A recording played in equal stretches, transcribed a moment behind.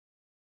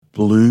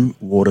Blue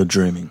water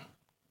dreaming.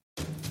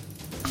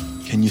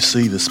 Can you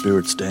see the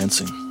spirits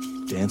dancing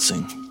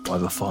by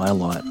the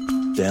firelight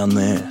down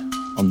there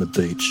on the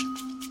beach?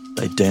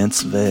 They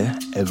dance there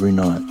every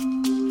night.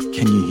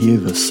 Can you hear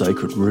the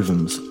sacred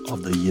rhythms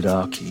of the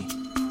Yidaki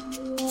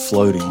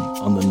floating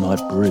on the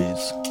night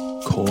breeze,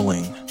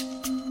 calling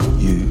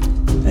you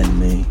and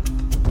me?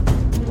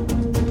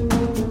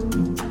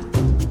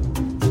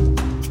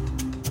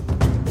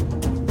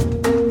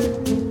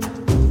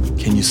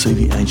 Can you see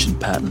the ancient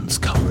patterns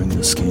covering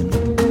the skin,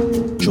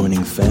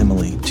 joining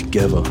family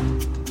together,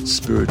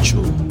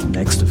 spiritual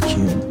next of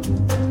kin?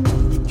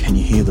 Can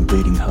you hear the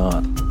beating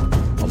heart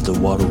of the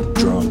wattled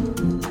drum,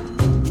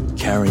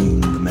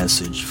 carrying the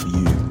message for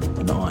you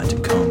and I to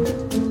come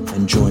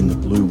and join the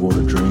blue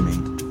water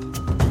dreaming?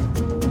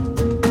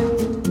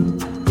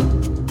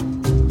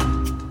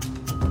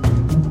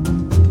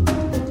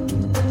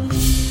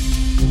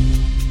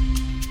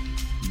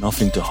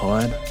 Nothing to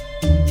hide,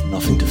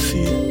 nothing to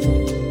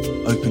fear.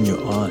 Open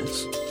your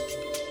eyes,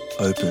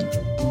 open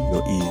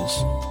your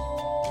ears.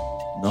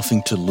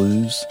 Nothing to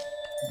lose,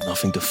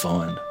 nothing to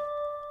find.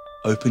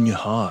 Open your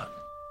heart,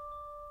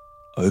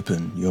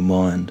 open your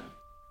mind.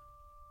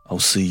 I'll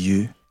see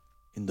you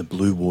in the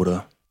blue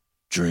water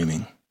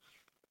dreaming.